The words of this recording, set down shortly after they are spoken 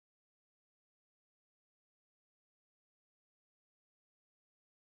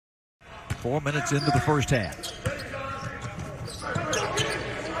4 minutes into the first half.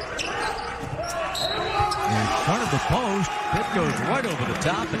 In front of the post, Pitt goes right over the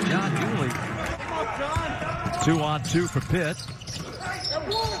top, and John Dooley. 2-on-2 for Pitt.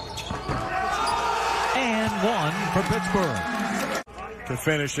 And 1 for Pittsburgh. To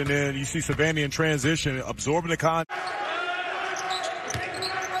finish, and then you see Sibande in transition, absorbing the contact.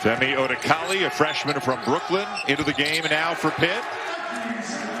 Femi Odekali, a freshman from Brooklyn, into the game now for Pitt.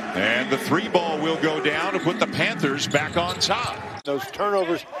 And the 3-ball will go down to put the Panthers back on top. Those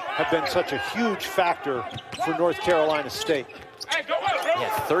turnovers have been such a huge factor for North Carolina State. Yeah,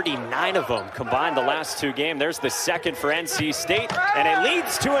 39 of them combined the last 2 games. There's the second for NC State, and it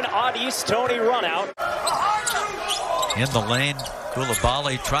leads to an odd East Tony run out. In the lane,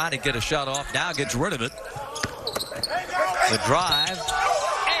 Coulibaly trying to get a shot off, now gets rid of it. The drive,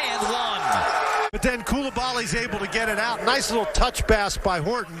 and 1. But then Coulibaly's able to get it out. Nice little touch pass by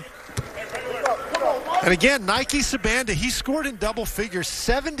Horton. And again, Nike Sibande, he scored in double figures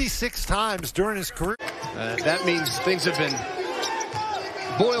 76 times during his career. That means things have been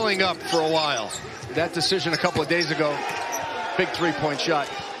boiling up for a while. That decision a couple of days ago, big 3-point shot.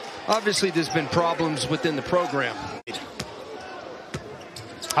 Obviously, there's been problems within the program.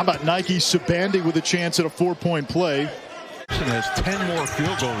 How about Nike Sibande with a chance at a 4-point play? Has 10 more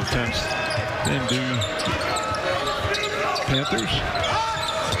field goal attempts than do Panthers.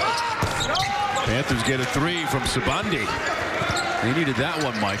 Panthers get a 3 from Sibande. They needed that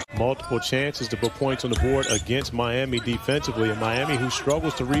one, Mike. Multiple chances to put points on the board against Miami defensively. And Miami, who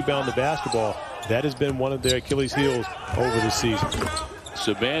struggles to rebound the basketball, that has been one of their Achilles heels over the season.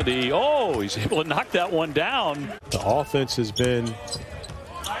 Sibande, he's able to knock that one down. The offense has been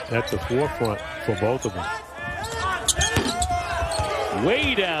at the forefront for both of them.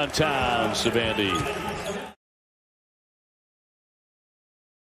 Way downtown, Sibande.